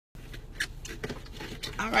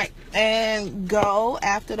All right. And go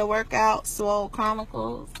after the workout, Swole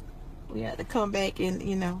Chronicles. We had to come back and,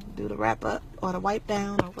 do the wrap up or the wipe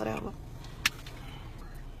down or whatever.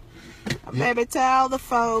 Yep. Baby, tell the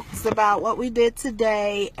folks about what we did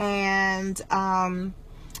today and, all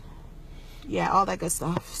that good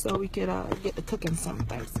stuff. So we could get to cooking some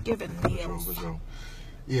Thanksgiving meals. For sure.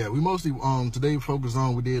 Yeah, we mostly, today focused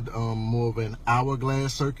on, we did more of an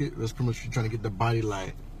hourglass circuit. That's pretty much trying to get the body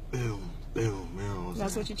like, boom, boom, boom.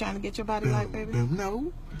 That's what you're trying to get your body like, baby? Boom.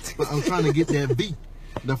 No, but I'm trying to get that V.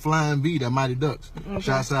 The flying V, that Mighty Ducks. Okay.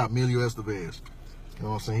 Shouts out, Emilio Estevez. You know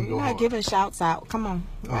what I'm saying? We're not giving shouts out. Come on,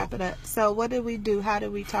 wrap it up. So what did we do? How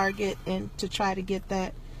did we target and to try to get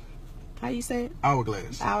that? How you say it?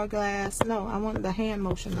 Hourglass. Hourglass. No, I wanted the hand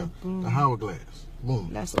motion. Yeah. The hourglass. Boom.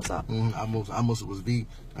 That's what's up. Almost it was V.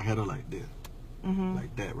 I had her like this.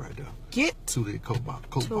 Like that right there. Get to the coat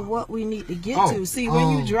bottle. To what we need to get to. See,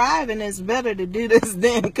 when you driving, it's better to do this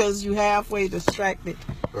then because you halfway distracted.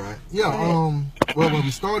 Right. Yeah. Well, when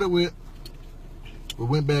we started with, we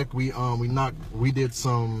went back. We did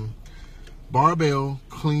some barbell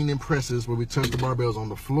clean and presses where we touched the barbells on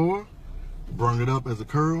the floor, brung it up as a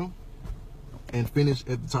curl, and finished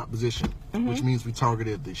at the top position, which means we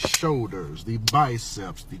targeted the shoulders, the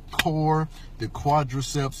biceps, the core, the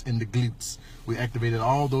quadriceps, and the glutes. We activated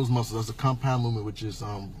all those muscles. That's a compound movement, which is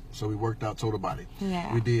so we worked out total body.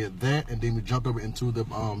 Yeah. We did that, and then we jumped over into the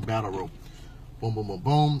battle rope. Boom, boom, boom,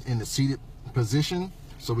 boom, in the seated position.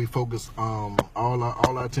 So we focused all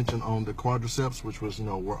our attention on the quadriceps, which was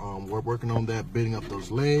we're working on that, building up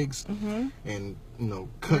those legs, and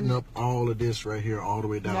cutting up all of this right here all the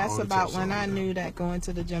way down. That's about when I knew that going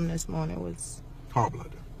to the gym this morning was horrible.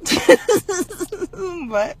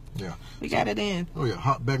 But yeah, we got it in. Oh yeah,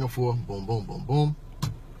 hop back and forth, boom, boom, boom, boom.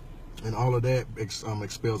 And all of that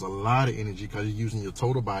expels a lot of energy because you're using your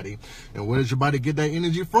total body. And where does your body get that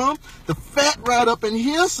energy from? The fat right up in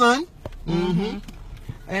here, son.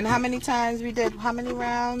 And how many times we did? How many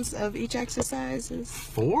rounds of each exercises?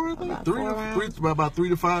 4, I think. About 3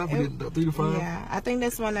 to 5. We did 3 to 5. Yeah, I think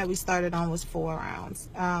this one that we started on was 4 rounds.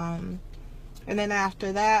 And then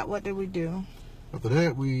after that, what did we do? After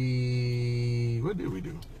that, what did we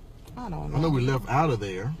do? I don't know. I know we left out of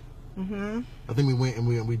there. I think we went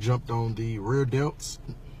and we jumped on the rear delts.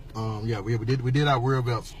 We did our rear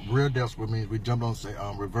delts. Rear delts, which means we jumped on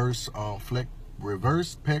reverse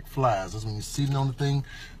pec flies. That's when you're sitting on the thing,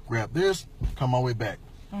 grab this, come all the way back.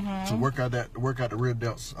 To work out the rear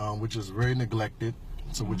delts, which is very neglected.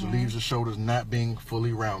 So which leaves the shoulders not being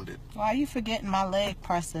fully rounded. Why are you forgetting my leg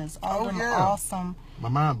presses? All them awesome. My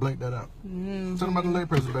mind blanked that out. Tell them about the leg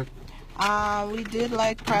presses, back. We did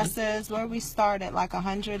leg presses where we started like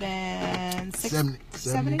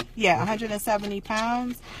 170. Yeah, 170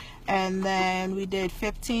 pounds. And then we did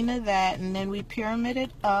 15 of that, and then we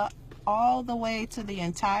pyramided up all the way to the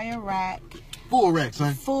entire rack. Full rack,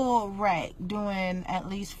 son. Full rack, doing at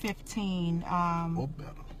least 15. Or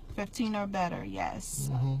better. 15 or better,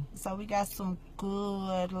 yes. So we got some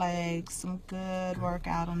good legs, some good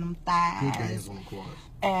workout on them thighs. Good gains on the quads.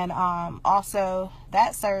 And also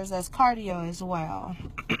that serves as cardio as well.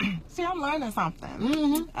 See, I'm learning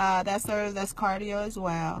something. That serves as cardio as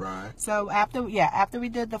well. Right. So after we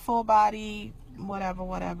did the full body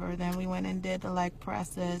whatever, then we went and did the leg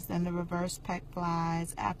presses and the reverse pec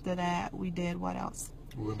flies. After that, we did what else?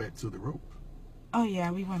 We went back to the rope. Oh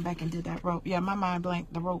yeah, we went back and did that rope. Yeah, my mind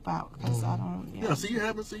blanked the rope out because I don't. Yeah, see, you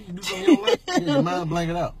haven't seen you do something you don't like. Your mind blank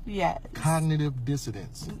it out. Yeah. Cognitive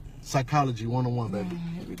dissonance, psychology 101, baby.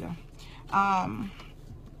 Here we go.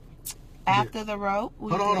 After the rope,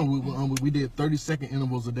 we did 30-second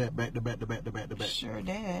intervals of that back to back to back to back to back. Sure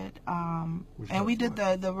did. And we did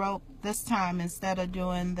the rope this time instead of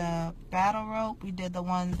doing the battle rope. We did the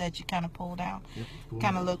one that you kind of pull down. Yep,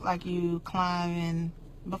 kind of looked like you climbing.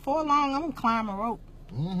 Before long, I'm gonna climb a rope.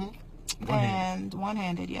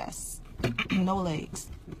 One-handed, yes. No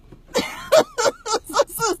legs.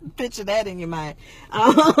 Picture that in your mind.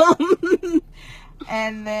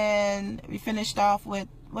 And then we finished off with,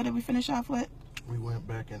 what did we finish off with? We went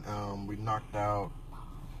back and we knocked out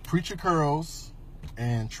preacher curls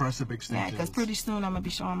and tricep extensions. Yeah, because pretty soon I'm gonna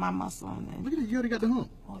be showing my muscle. Look at it, you already got the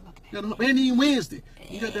hump. Oh, look at that. You got the hump. And even Wednesday,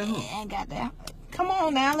 you got that hump. And got that. Come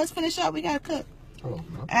on now, let's finish up. We gotta cook. Oh,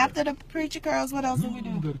 after the preacher curls, what else did we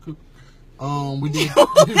do? You gotta cook. We did.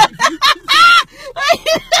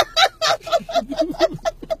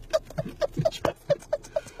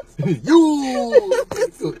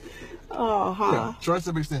 Oh, huh. Yeah,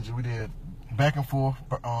 tricep extension. We did back and forth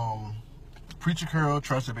Preacher Curl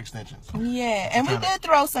Trusted Extensions. Yeah, and we did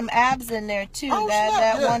throw some abs in there too. Oh,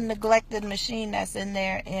 that one neglected machine that's in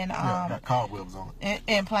there in got cobwebs on it.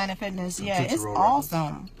 In Planet Fitness. Yeah, it's Roll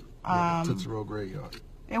awesome. Tootsie Roll Graveyard.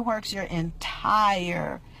 It works your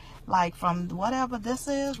entire, like from whatever this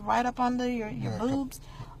is, right up under your boobs,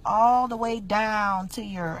 all the way down to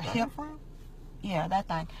your hip. Yeah, that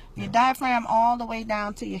thing. Your diaphragm all the way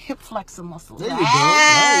down to your hip flexor muscles. There you go.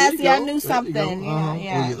 There you See, go. I knew something. Or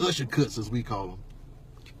Yeah. your usher cuts, as we call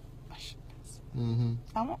them.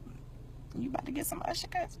 You about to get some usher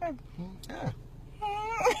cuts, baby? Yeah.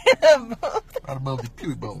 Right above the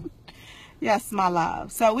pubic bone. Yes, my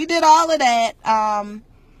love. So we did all of that.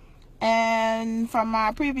 And from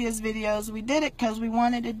our previous videos, we did it because we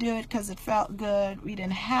wanted to do it because it felt good. We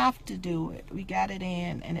didn't have to do it. We got it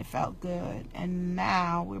in and it felt good. And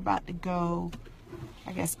now we're about to go,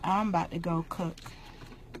 I guess I'm about to go cook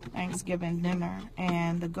Thanksgiving dinner.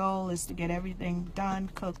 And the goal is to get everything done,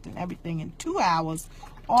 cooked, and everything in 2 hours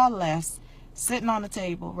or less, sitting on the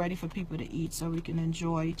table, ready for people to eat so we can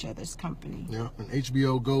enjoy each other's company. Yeah, and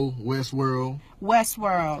HBO Go, Westworld.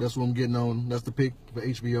 Westworld. That's what I'm getting on. That's the pick for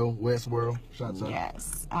HBO, Westworld. Shots out.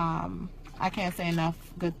 Yes. I can't say enough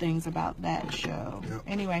good things about that show. Yep.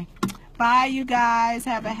 Anyway, bye, you guys.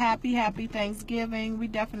 Have a happy Thanksgiving. We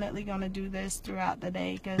definitely going to do this throughout the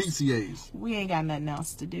day because PCAs. we ain't got nothing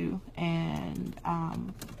else to do. And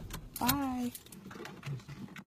bye.